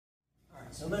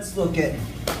So let's look at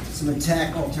some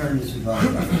attack alternatives we've got.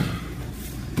 All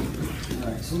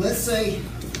right, so let's say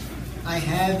I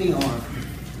have the arm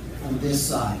on this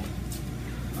side.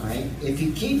 All right, if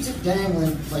he keeps it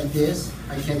dangling like this,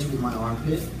 I catch it with my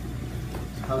armpit,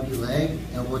 hug your leg,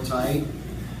 elbow tight,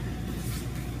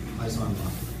 nice arm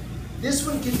lock. This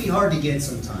one can be hard to get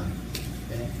sometimes.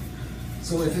 Okay?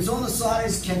 So if it's on the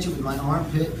sides, catch it with my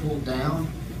armpit pulled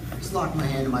down. Just lock my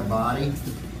hand in my body.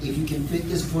 If you can fit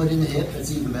this foot in the hip,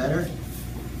 that's even better.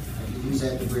 I can use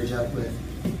that to bridge up with.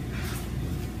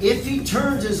 If he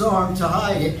turns his arm to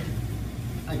hide it,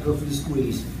 I go for the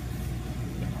squeeze.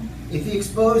 If he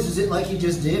exposes it like he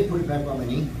just did, put it back on my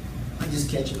knee, I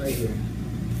just catch it right here.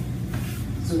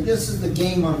 So this is the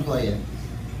game I'm playing.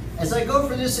 As I go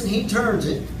for this and he turns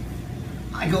it,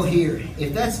 I go here.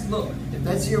 If that's, look, if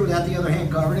that's here without the other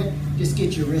hand covering it, just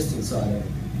get your wrist inside of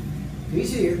it. If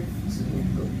he's here,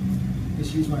 look,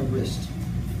 just use my wrist.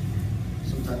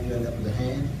 Sometimes you end up with a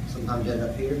hand, sometimes you end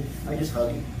up here. I just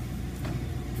hug it.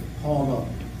 Palm up.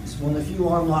 It's one of the few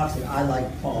arm locks that I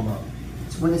like palm up.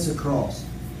 It's when it's across.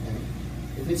 Okay?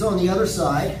 If it's on the other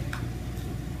side,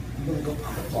 I'm going to go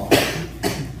up the palm.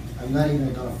 I'm not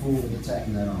even going to fool with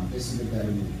attacking that arm. This is a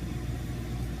better move.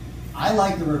 I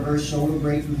like the reverse shoulder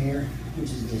break from here,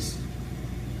 which is this.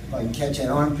 If I can catch that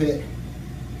armpit,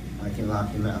 I can lock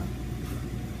him out.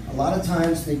 A lot of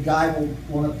times the guy will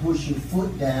want to push your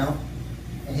foot down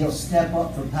and he'll step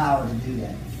up for power to do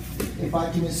that. If I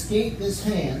can escape this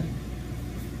hand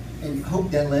and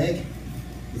hook that leg,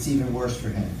 it's even worse for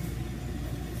him.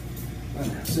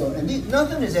 So, and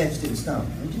nothing is etched in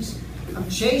stone. I'm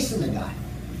chasing the guy.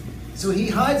 So he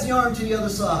hides the arm to the other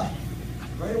side.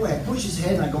 Right away, I push his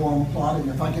head and I go on plot, and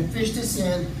if I can fish this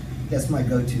in, that's my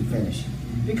go-to finish.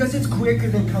 Because it's quicker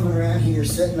than coming around here,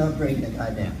 setting up, breaking the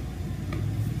guy down.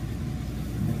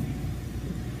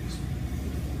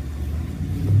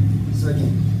 So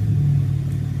again,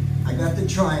 I got the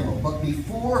triangle, but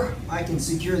before I can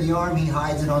secure the arm, he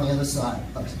hides it on the other side.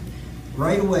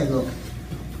 Right away, look,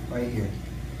 right here.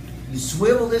 You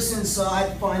swivel this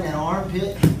inside, find that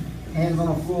armpit, hands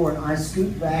on the floor, and I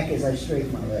scoot back as I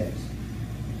straighten my legs.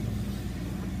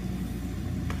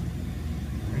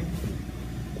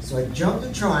 So I jump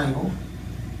the triangle,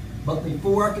 but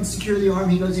before I can secure the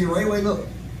arm, he goes here right away, look.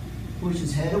 Push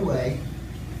his head away,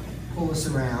 pull this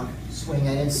around, swing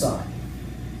that inside.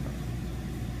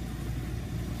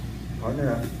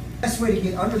 Partner up. The best way to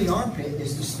get under the armpit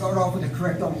is to start off with a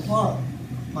correct omoplata.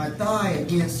 My thigh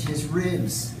against his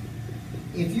ribs.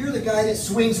 If you're the guy that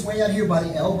swings way out here by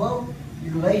the elbow,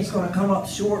 your leg's going to come up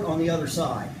short on the other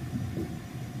side.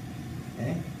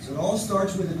 Okay? So it all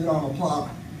starts with a good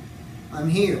omoplata. I'm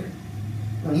here.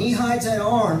 When he hides that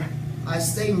arm, I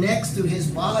stay next to his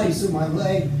body so my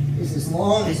leg is as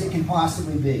long as it can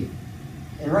possibly be.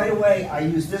 And right away, I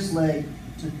use this leg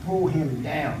to pull him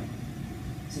down.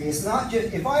 See, it's not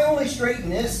just, if I only straighten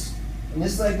this and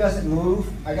this leg doesn't move,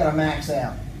 I gotta max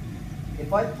out.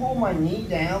 If I pull my knee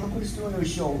down, look what it's doing to his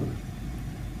shoulder.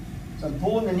 So I'm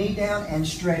pulling the knee down and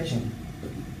stretching,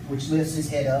 which lifts his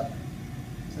head up.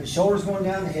 So the shoulder's going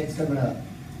down, the head's coming up.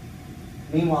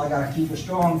 Meanwhile, I gotta keep a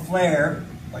strong flare,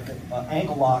 like an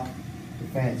ankle lock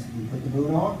defense. You put the boot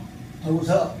on, toes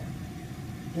up.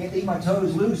 Can't leave my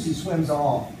toes loose, he swims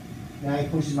off. Now he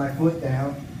pushes my foot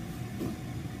down.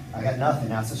 I got nothing.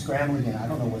 Now it's a scramble again. I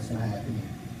don't know what's gonna happen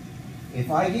here.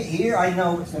 If I get here, I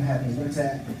know what's gonna happen. What's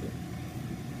that?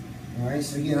 All right,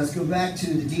 so again, let's go back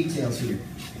to the details here.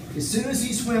 As soon as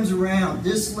he swims around,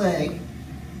 this leg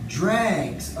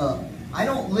drags up. I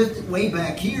don't lift it way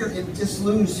back here, it just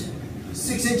loses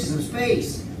 6 inches of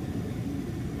space.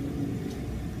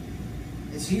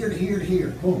 It's here to here to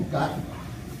here. Boom, got it.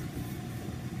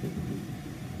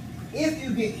 If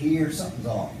you get here, something's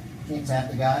off. Can't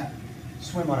tap the guy.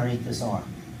 Swim underneath this arm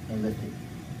and lift it.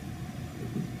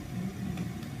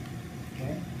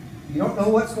 Okay? You don't know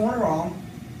what's going wrong,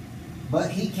 but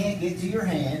he can't get to your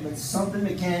hand, but something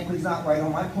mechanically is not right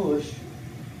on my push.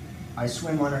 I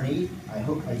swim underneath. I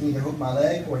can either hook my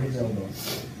leg or his elbow.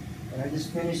 And I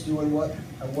just finished doing what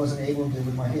I wasn't able to do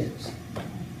with my hips.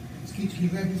 Can you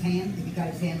grab his hand? If you got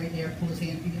his hand right there, pull his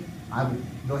hand for you. I would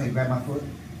go ahead and grab my foot.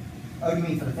 Oh, you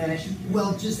mean for the finish?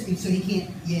 Well, just so he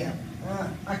can't, yeah.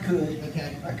 I could.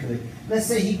 Okay. I could. Let's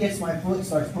say he gets my foot and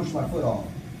starts pushing my foot off.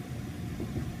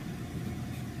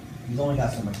 He's only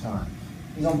got so much time.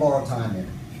 He's on borrowed time there.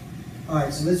 All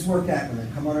right, so let's work that one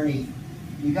then. Come underneath.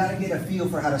 You got to get a feel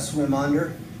for how to swim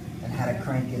under and how to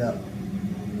crank it up.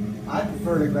 I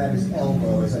prefer to grab his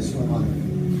elbow as I swim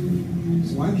under.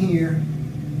 So I'm here.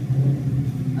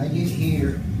 I get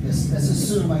here. Let's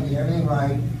assume I get everything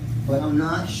right, but I'm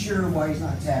not sure why he's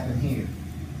not tapping here.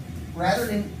 rather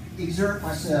than exert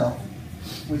myself,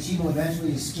 which he will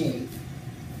eventually escape,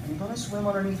 I'm going to swim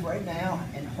underneath right now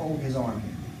and hold his arm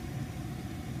here.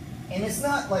 And it's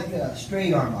not like a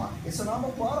straight arm lock. It's an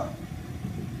omoplata.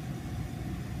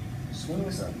 Swing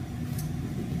this up.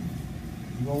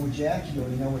 You roll with Jack, you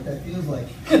already know what that feels like.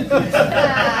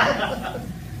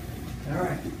 All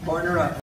right, partner up.